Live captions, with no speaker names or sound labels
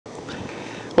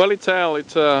Well, it's Al.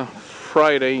 It's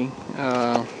Friday,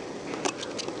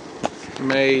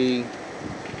 May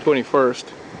 21st,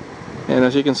 and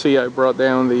as you can see, I brought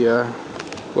down the.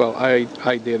 Well,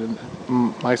 I did.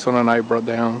 My son and I brought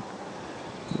down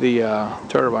the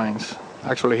turbines.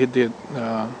 Actually, he did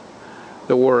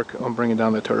the work on bringing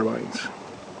down the turbines.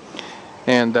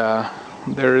 And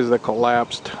there is the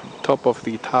collapsed top of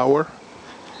the tower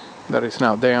that is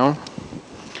now down.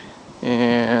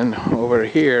 And over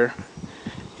here,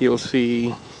 you'll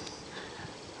see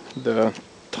the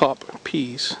top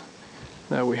piece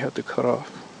that we had to cut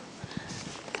off.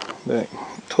 That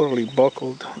totally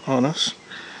buckled on us,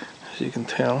 as you can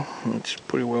tell. It's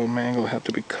pretty well mangled, had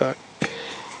to be cut.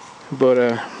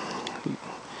 But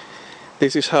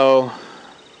this is how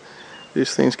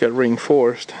these things get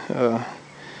reinforced.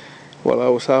 While I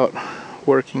was out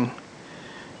working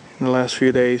in the last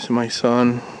few days, my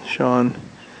son, Shawn,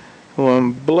 who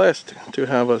I'm blessed to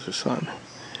have as a son,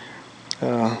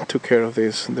 took care of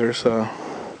this. There's a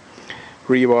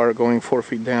rebar going 4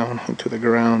 feet down into the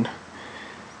ground,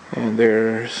 and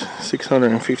there's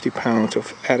 650 pounds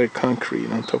of added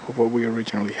concrete on top of what we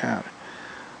originally had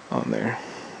on there.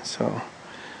 So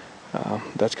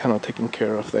that's kind of taken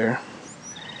care of there.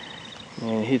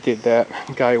 And he did that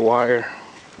guy wire,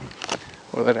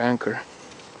 or that anchor,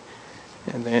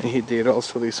 and then he did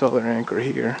also this other anchor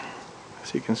here,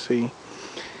 as you can see,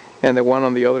 and the one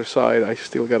on the other side I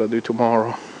still got to do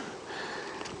tomorrow.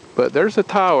 But there's a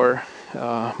tower.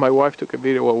 My wife took a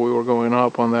video while we were going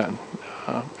up on that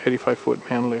 85-foot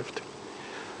man lift,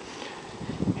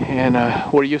 and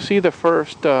where you see the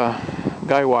first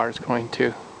guy wires going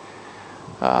to,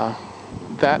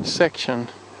 that section,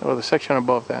 or the section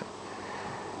above that,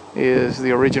 is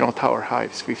the original tower height.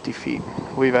 It's 50 feet.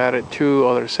 We've added 2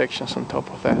 other sections on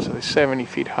top of that, so it's 70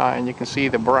 feet high, and you can see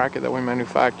the bracket that we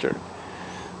manufactured.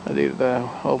 I did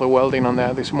all the welding on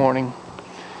that this morning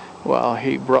while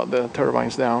he brought the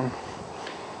turbines down.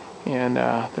 And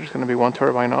there's going to be 1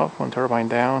 turbine up, 1 turbine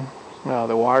down.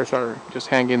 The wires are just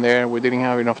hanging there. We didn't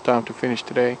have enough time to finish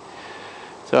today,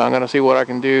 so I'm going to see what I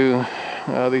can do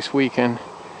this weekend.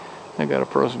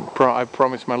 I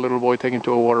promised my little boy take him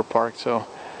to a water park, so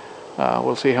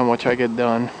we'll see how much I get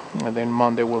done, and then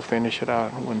Monday we'll finish it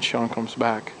out when Shawn comes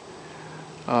back.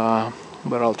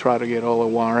 But I'll try to get all the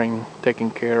wiring taken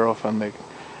care of and the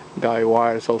guy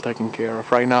wires all taken care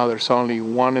of. Right now there's only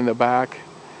 1 in the back,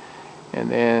 and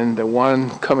then the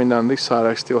one coming down this side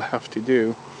I still have to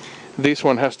do. This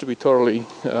one has to be totally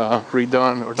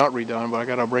redone, or not redone, but I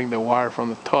gotta bring the wire from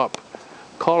the top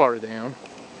collar down,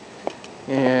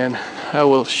 and I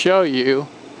will show you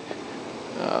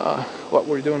what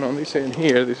we're doing on this end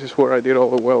here. This is where I did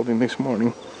all the welding this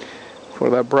morning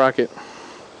for that bracket,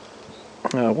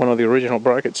 one of the original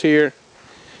brackets here,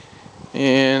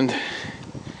 and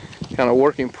kind of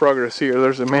work in progress here.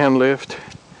 There's a man lift,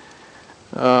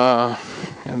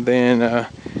 and then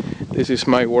this is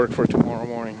my work for tomorrow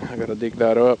morning. I gotta dig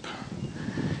that up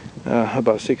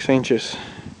about 6 inches,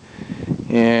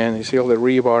 and you see all the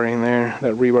rebar in there.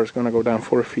 That rebar is gonna go down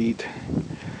 4 feet,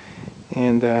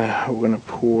 and we're gonna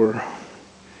pour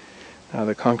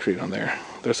the concrete on there.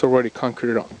 There's already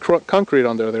concrete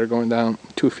on there. They're going down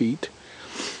 2 feet,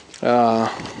 but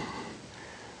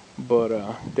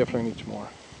definitely needs more.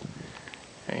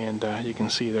 And you can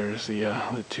see there's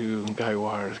the 2 guy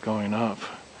wires going up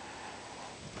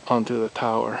onto the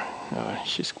tower.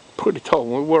 She's pretty tall.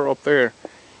 When we were up there,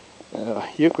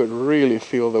 you could really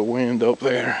feel the wind up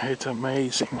there. It's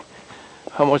amazing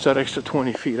how much that extra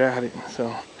 20 feet added. So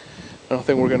I don't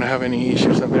think we're gonna have any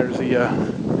issues. And there's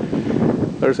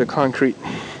the concrete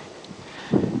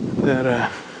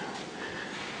that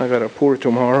I gotta pour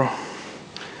tomorrow.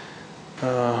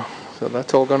 So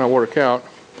that's all gonna work out.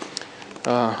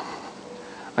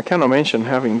 I kind of mentioned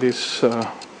having this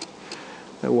a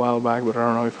while back, but I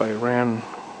don't know if I ran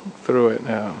through it.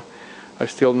 I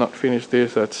still not finished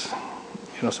this. That's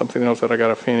something else that I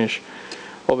gotta finish.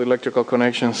 All the electrical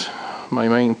connections. My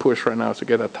main push right now is to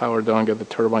get that tower done, get the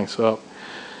turbines up,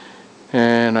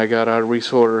 and I gotta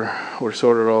resolder or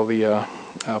solder all the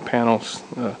panels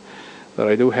that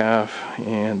I do have,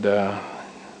 and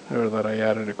or that I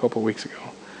added a couple weeks ago.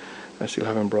 I still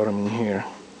haven't brought them in here,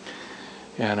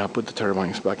 and I'll put the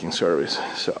turbines back in service.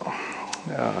 So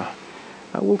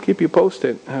I will keep you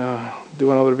posted.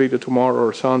 Do another video tomorrow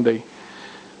or Sunday.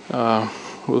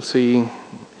 We'll see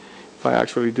if I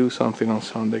actually do something on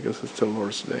Sunday, because it's still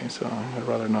Lord's Day, so I'd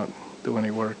rather not do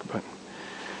any work, but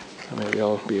maybe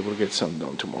I'll be able to get something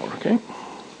done tomorrow. Okay?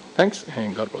 Thanks,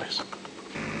 and God bless.